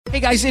Hey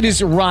guys, it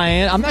is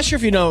Ryan. I'm not sure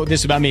if you know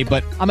this about me,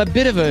 but I'm a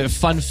bit of a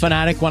fun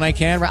fanatic when I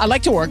can. I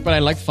like to work, but I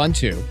like fun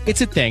too.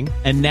 It's a thing.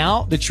 And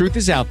now the truth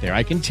is out there.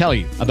 I can tell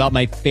you about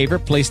my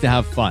favorite place to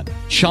have fun.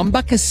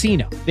 Chumba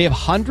Casino. They have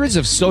hundreds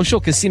of social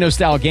casino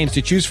style games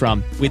to choose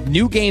from with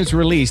new games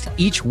released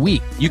each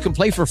week. You can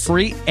play for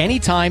free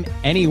anytime,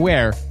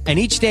 anywhere. And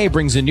each day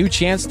brings a new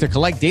chance to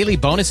collect daily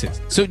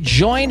bonuses. So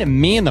join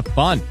me in the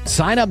fun.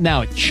 Sign up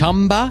now at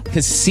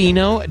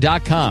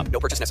ChumbaCasino.com. No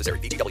purchase necessary.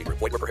 VGW.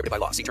 Void where prohibited by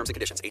law. See terms and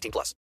conditions.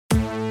 18+.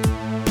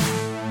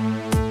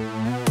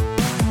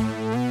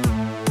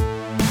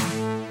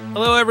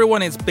 Hello,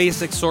 everyone. It's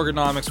Basic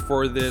Sorganomics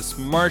for this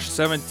March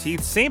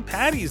 17th, St.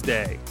 Patty's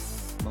Day.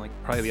 I'm like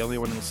probably the only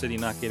one in the city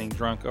not getting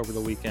drunk over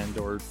the weekend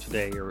or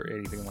today or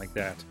anything like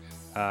that.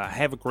 I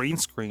have a green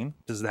screen.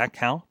 Does that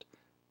count?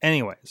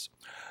 Anyways.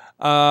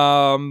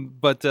 Join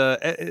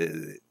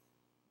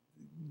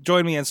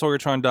me at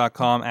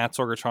Sorgatron.com, at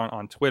Sorgatron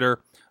on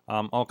Twitter,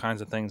 all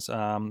kinds of things.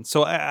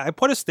 So I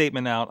put a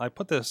statement out. I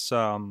put this,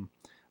 I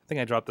think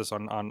I dropped this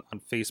on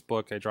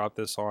Facebook. I dropped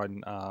this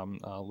on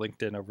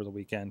LinkedIn over the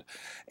weekend.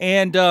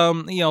 And,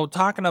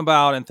 talking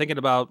about and thinking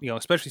about,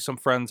 especially some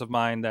friends of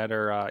mine that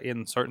are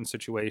in certain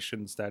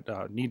situations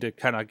that need to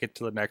kind of get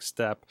to the next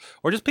step,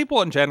 or just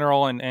people in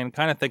general, and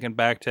kind of thinking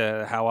back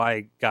to how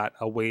I got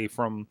away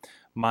from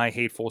my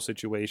hateful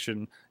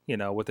situation,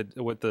 with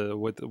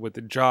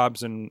the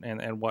jobs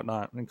and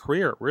whatnot, and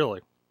career,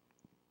 really,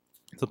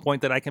 to the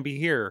point that I can be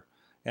here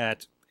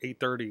at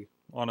 8:30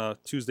 on a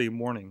Tuesday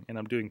morning, and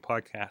I'm doing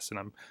podcasts and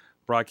I'm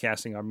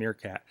broadcasting on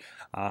Meerkat,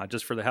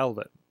 just for the hell of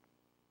it.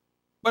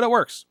 But it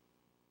works,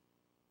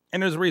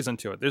 and there's a reason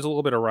to it. There's a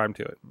little bit of rhyme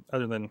to it,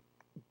 other than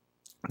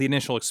the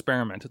initial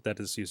experiment that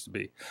this used to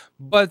be.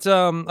 But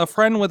a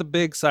friend with a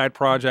big side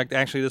project.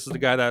 Actually, this is the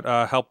guy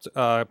that helped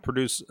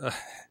produce.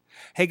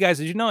 Hey guys,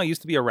 did you know I used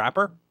to be a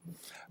rapper?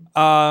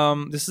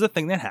 This is a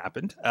thing that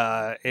happened,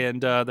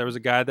 and there was a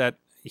guy that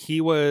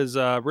he was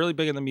really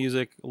big in the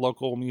music,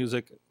 local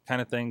music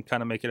kind of thing,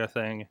 kind of make it a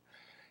thing,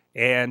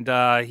 and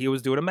he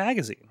was doing a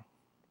magazine,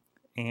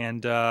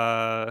 and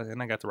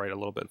I got to write a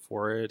little bit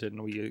for it,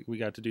 and we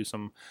got to do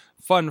some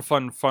fun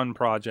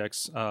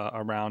projects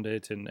around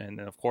it, and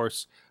of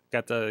course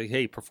got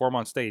to perform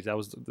on stage. That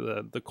was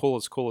the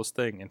coolest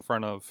thing in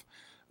front of.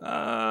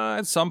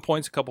 At some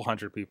points, a couple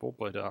hundred people,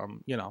 but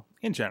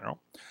in general,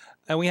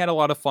 and we had a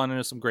lot of fun and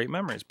there's some great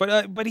memories.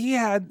 But he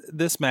had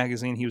this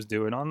magazine he was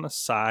doing on the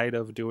side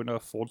of doing a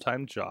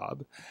full-time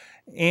job,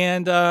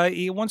 and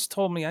he once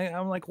told me,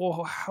 I'm like,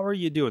 well, how are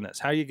you doing this?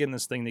 How are you getting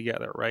this thing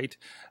together, right?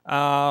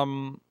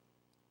 And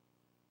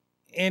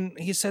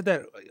he said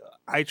that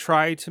I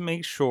try to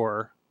make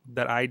sure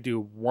that I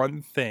do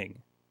one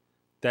thing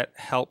that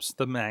helps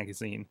the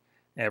magazine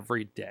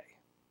every day.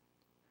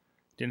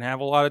 Didn't have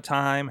a lot of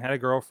time, had a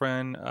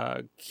girlfriend,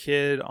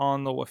 kid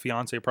on the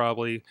fiance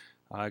probably,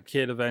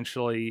 kid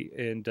eventually,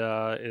 and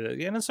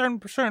at a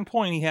certain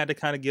point he had to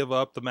kind of give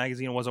up. The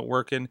magazine wasn't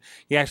working.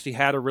 He actually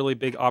had a really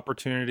big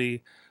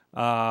opportunity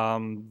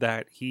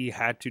that he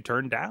had to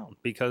turn down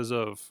because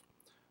of,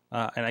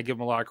 and I give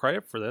him a lot of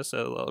credit for this,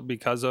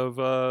 because of,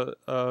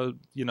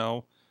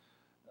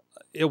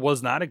 it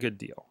was not a good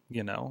deal.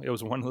 It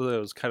was one of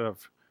those kind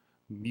of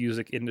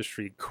music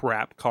industry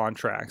crap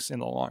contracts in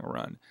the long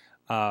run.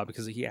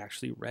 Because he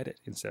actually read it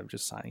instead of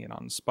just signing it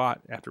on the spot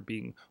after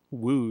being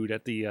wooed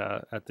at the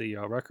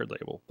record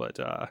label. But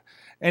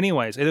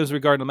anyways, it was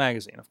regarding the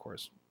magazine, of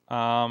course.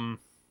 And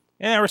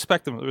I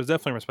respect him. There was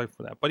definitely respect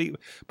for that.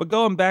 But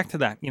going back to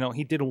that,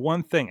 he did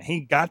one thing. He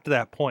got to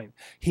that point.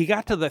 He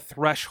got to the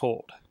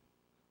threshold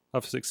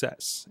of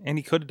success, and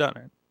he could have done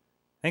it.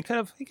 And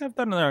he could have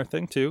done another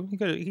thing too.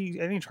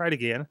 He tried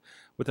again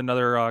with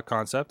another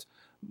concept.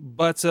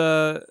 But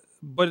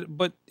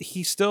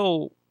he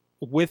still.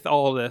 With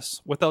all this,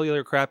 with all the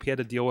other crap he had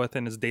to deal with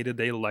in his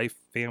day-to-day life,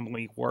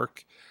 family,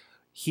 work,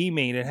 he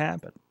made it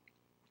happen.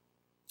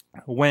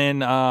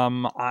 When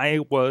I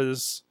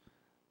was,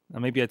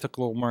 maybe I took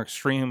a little more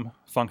extreme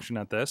function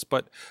at this,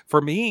 but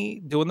for me,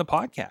 doing the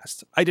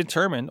podcast, I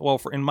determined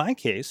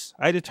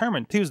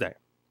Tuesday,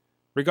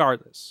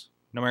 regardless,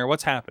 no matter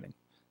what's happening,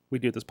 we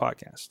do this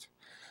podcast.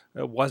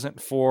 It wasn't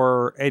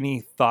for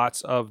any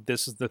thoughts of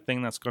this is the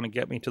thing that's going to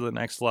get me to the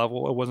next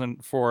level. It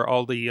wasn't for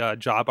all the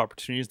job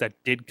opportunities that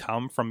did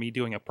come from me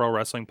doing a pro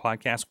wrestling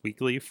podcast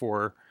weekly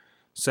for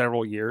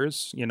several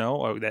years.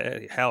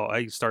 Hell,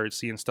 I started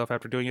seeing stuff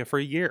after doing it for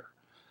a year,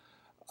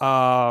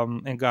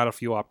 and got a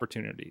few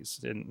opportunities,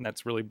 and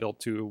that's really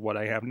built to what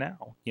I have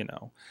now.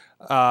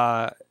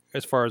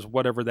 As far as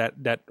whatever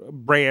that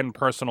brand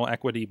personal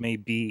equity may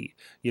be,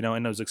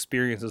 in those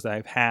experiences that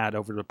I've had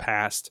over the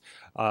past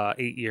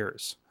 8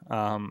 years,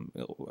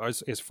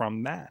 is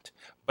from that.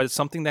 But it's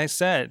something that I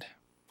said,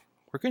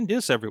 we're going to do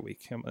this every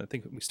week. I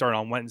think we start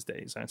on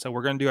Wednesdays. And so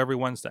we're going to do every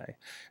Wednesday.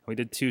 And we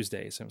did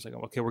Tuesdays. And I was like,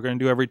 okay, we're going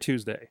to do every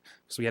Tuesday.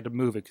 So we had to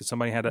move it because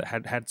somebody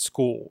had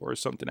school or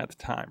something at the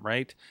time,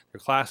 right? Their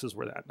classes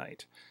were that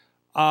night.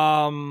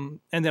 And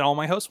then all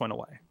my hosts went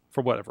away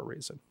for whatever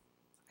reason.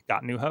 I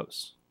got new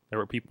hosts. There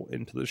were people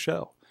into the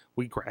show.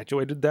 We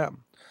graduated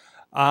them.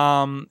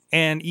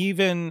 And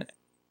even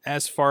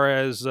as far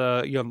as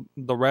the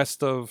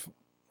rest of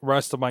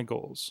my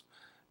goals,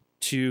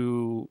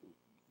 to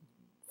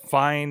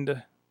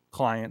find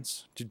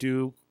clients, to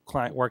do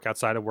client work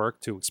outside of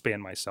work, to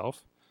expand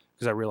myself,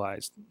 because I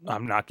realized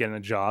I'm not getting a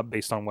job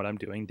based on what I'm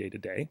doing day to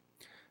day,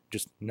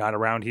 just not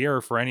around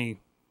here for any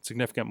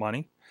significant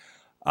money.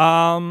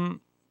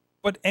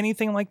 But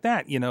anything like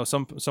that,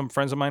 some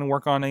friends of mine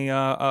work on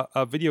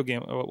a video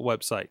game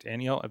website,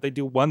 and if they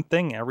do one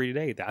thing every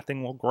day, that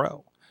thing will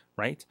grow,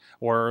 right?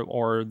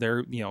 Or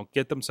they're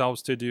get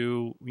themselves to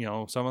do,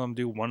 some of them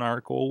do one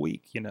article a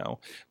week,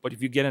 But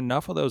if you get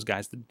enough of those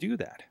guys to do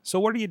that, so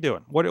what are you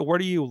doing? What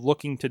are you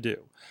looking to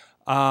do?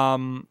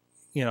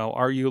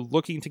 Are you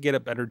looking to get a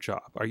better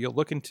job? Are you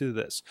looking to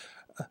this?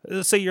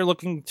 Let's say you're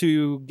looking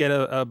to get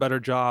a better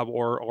job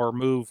or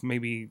move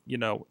maybe,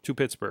 to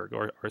Pittsburgh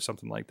or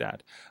something like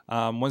that.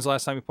 When's the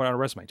last time you put out a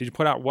resume? Did you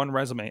put out one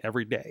resume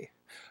every day?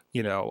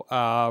 You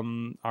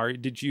want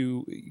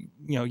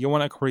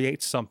to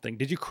create something?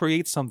 Did you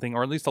create something,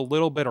 or at least a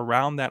little bit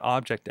around that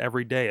object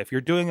every day? If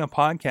you're doing a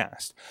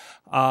podcast,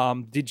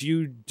 did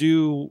you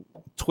do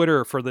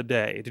Twitter for the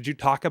day? Did you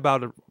talk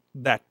about it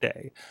that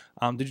day?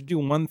 Did you do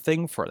one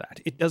thing for that?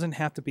 It doesn't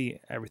have to be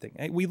everything.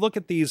 We look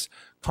at these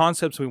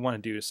concepts we want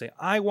to do to say,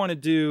 I want to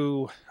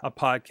do a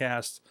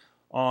podcast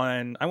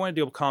I want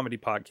to do a comedy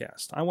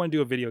podcast. I want to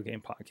do a video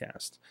game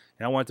podcast,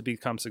 and I want it to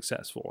become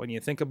successful. And you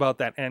think about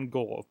that end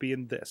goal of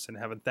being this and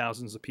having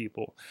thousands of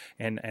people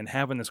and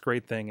having this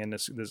great thing and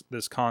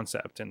this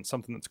concept and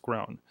something that's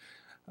grown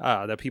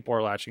that people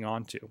are latching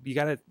onto. You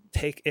got to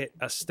take it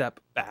a step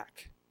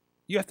back.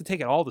 You have to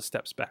take it all the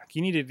steps back.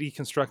 You need to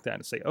deconstruct that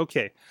and say,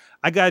 okay,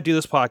 I got to do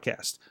this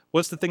podcast.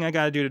 What's the thing I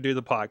got to do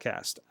the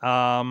podcast?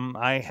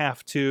 I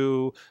have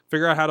to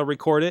figure out how to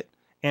record it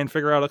and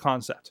figure out a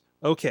concept.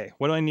 Okay,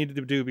 what do I need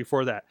to do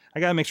before that? I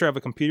got to make sure I have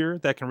a computer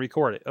that can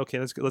record it. Okay,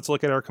 let's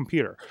look at our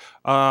computer.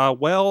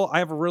 Well, I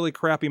have a really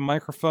crappy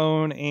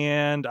microphone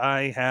and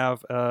I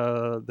have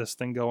this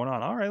thing going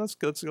on. All right, let's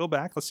go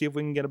back. Let's see if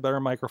we can get a better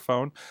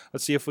microphone.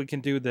 Let's see if we can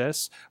do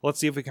this. Let's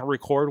see if we can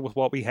record with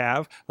what we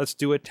have. Let's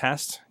do a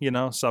test,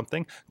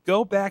 something.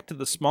 Go back to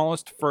the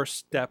smallest first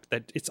step.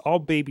 That it's all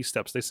baby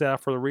steps. They say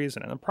that for a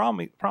reason. And the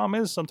problem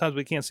is sometimes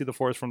we can't see the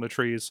forest from the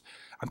trees.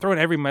 I'm throwing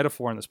every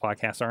metaphor in this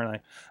podcast,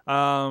 aren't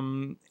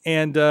I?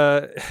 And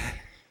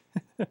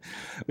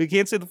we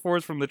can't see the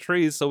forest from the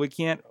trees, so we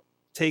can't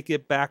take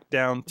it back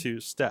down to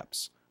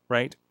steps,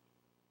 right?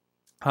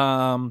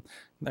 I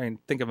can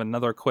think of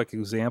another quick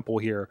example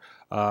here.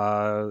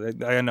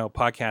 I know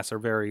podcasts are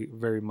very,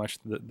 very much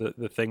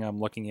the thing I'm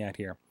looking at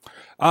here.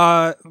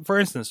 For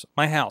instance,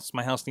 my house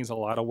needs a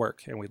lot of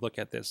work, and we look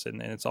at this,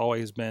 and it's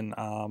always been,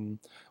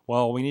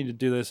 well, we need to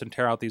do this and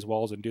tear out these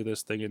walls and do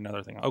this thing and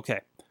another thing. Okay,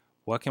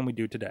 what can we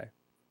do today?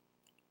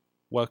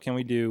 What can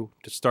we do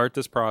to start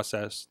this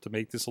process, to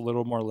make this a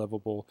little more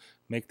livable,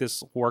 make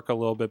this work a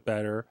little bit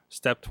better,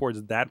 step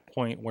towards that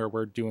point where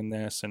we're doing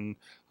this and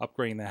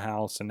upgrading the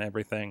house and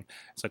everything?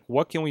 It's like,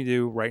 what can we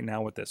do right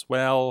now with this?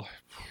 Well,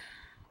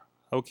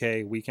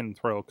 okay, we can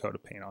throw a coat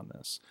of paint on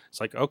this.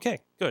 It's like, okay,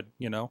 good.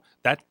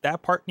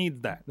 That part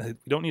needs that. You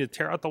don't need to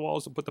tear out the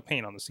walls and put the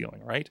paint on the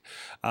ceiling, right?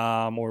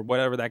 Or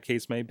whatever that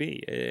case may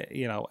be.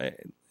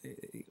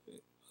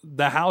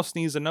 The house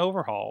needs an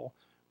overhaul,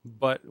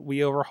 but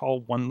we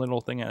overhaul one little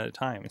thing at a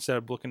time. Instead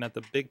of looking at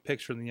the big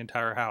picture of the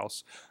entire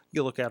house,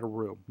 you look at a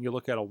room, you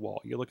look at a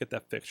wall, you look at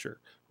that fixture,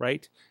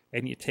 right?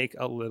 And you take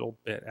a little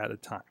bit at a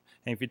time.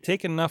 And if you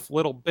take enough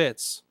little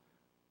bits,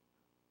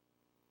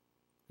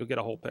 you'll get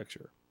a whole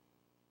picture.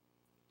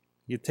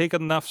 You take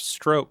enough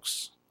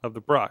strokes of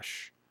the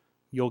brush,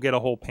 you'll get a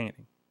whole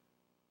painting.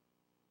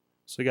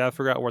 So you got to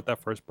figure out what that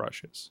first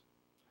brush is.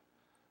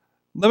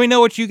 Let me know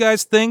what you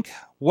guys think.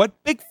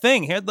 What big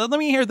thing? Let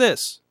me hear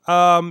this.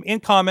 In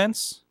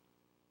comments,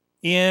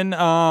 in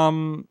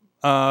Twitter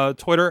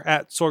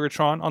at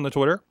Sorgatron on the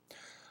Twitter.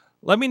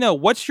 Let me know,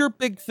 what's your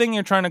big thing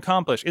you're trying to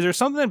accomplish? Is there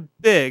something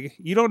big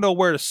you don't know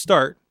where to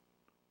start?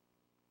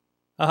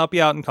 I'll help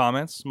you out in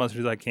comments as much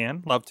as I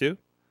can. Love to.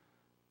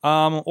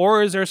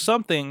 Or is there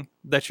something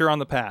that you're on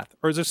the path?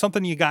 Or is there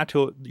something you got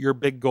to your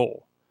big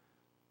goal?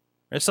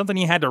 There's something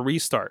you had to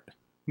restart,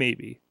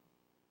 maybe.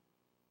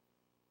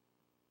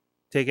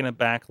 Taking it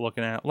back,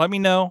 looking at it. Let me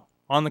know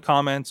on the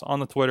comments, on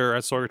the Twitter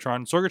at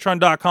Sorgatron.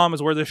 Sorgatron.com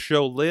is where this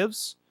show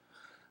lives.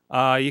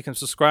 You can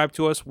subscribe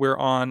to us. We're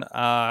on,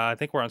 I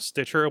think we're on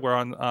Stitcher. We're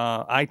on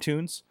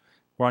iTunes.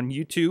 We're on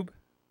YouTube.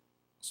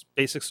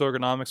 Basic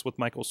Sorganomics with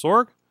Michael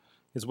Sorg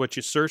is what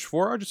you search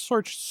for. Or just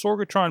search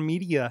Sorgatron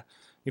Media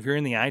if you're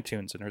in the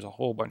iTunes, and there's a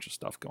whole bunch of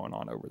stuff going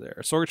on over there.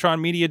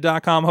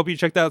 Sorgatronmedia.com. Hope you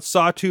checked out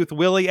Sawtooth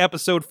Willie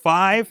episode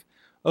 5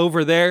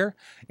 over there.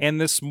 And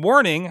this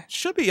morning,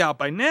 should be out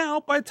by now.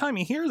 By the time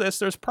you hear this,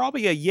 there's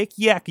probably a Yik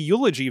Yak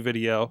eulogy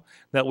video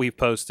that we've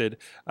posted.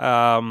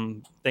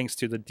 Thanks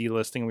to the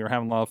delisting. We were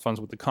having a lot of fun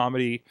with the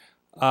comedy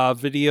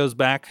videos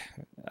back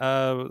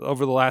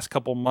over the last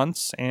couple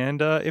months.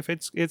 And if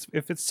it's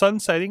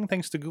sunsetting,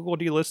 thanks to Google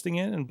delisting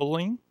it and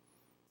bullying,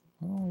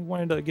 well, we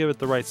wanted to give it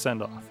the right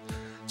send-off.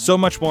 So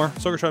much more.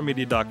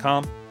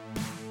 SorgatronMedia.com.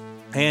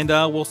 And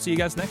we'll see you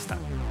guys next time.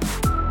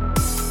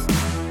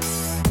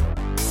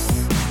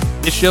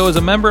 This show is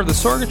a member of the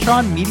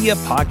Sorgatron Media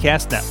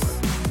Podcast Network.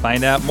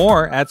 Find out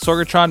more at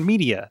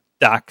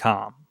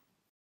sorgatronmedia.com.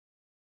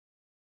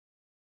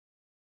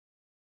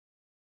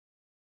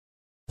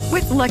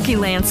 With Lucky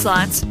Land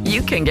Slots,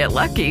 you can get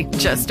lucky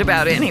just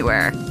about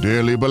anywhere.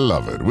 Dearly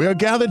beloved, we are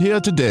gathered here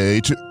today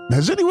to...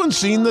 Has anyone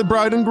seen the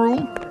bride and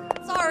groom?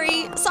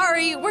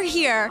 Sorry, we're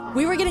here.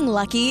 We were getting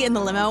lucky in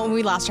the limo and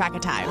we lost track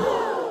of time.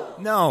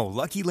 No,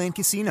 Lucky Land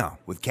Casino,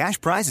 with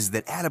cash prizes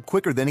that add up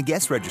quicker than a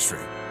guest registry.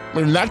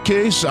 In that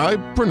case, I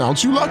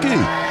pronounce you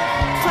lucky.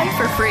 Play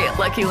for free at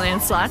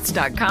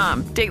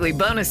LuckyLandSlots.com. Daily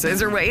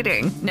bonuses are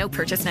waiting. No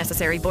purchase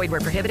necessary. Void where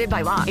prohibited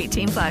by law.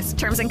 18+.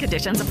 Terms and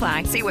conditions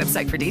apply. See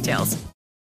website for details.